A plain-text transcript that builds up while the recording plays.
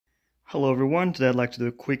Hello everyone, today I'd like to do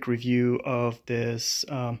a quick review of this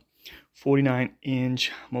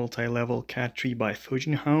 49-inch multi-level cat tree by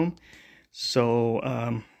Fijinhom.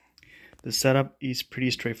 So the setup is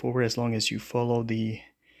pretty straightforward as long as you follow the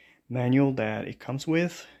manual that it comes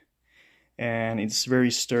with, and it's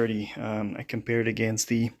very sturdy. I compared it against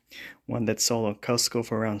the one that's sold on Costco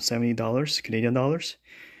for around $70 Canadian dollars.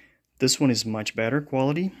 This one is much better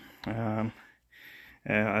quality.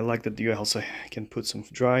 I like that you also can put some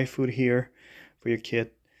dry food here for your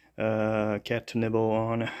cat to nibble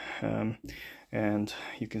on, and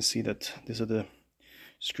you can see that these are the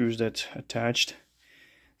screws that attached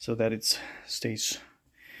so that it stays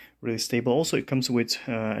really stable. Also, it comes with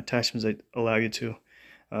attachments that allow you to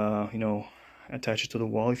attach it to the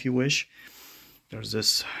wall if you wish. There's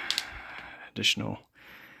this additional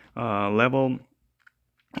level.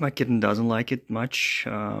 My kitten doesn't like it much,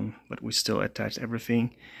 but we still attach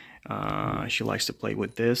everything. She likes to play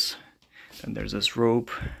with this. And there's this rope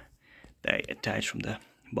that I attach from the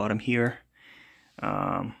bottom here.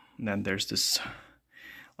 Then there's this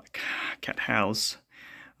like cat house.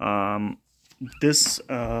 This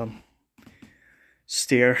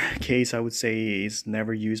staircase, I would say, is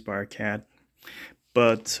never used by our cat.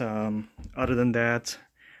 But other than that,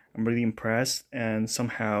 I'm really impressed. And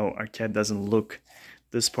somehow our cat doesn't look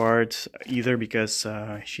this part either, because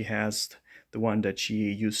she has the one that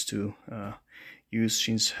she used to use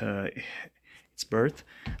since its birth.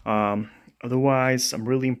 Otherwise, I'm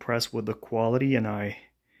really impressed with the quality, and I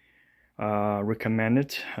recommend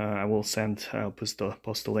it. I'll post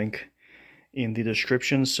the link in the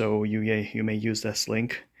description, so you may use this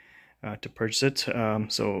link to purchase it.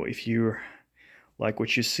 So if you like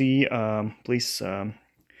what you see, please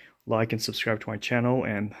like and subscribe to my channel,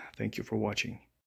 and thank you for watching.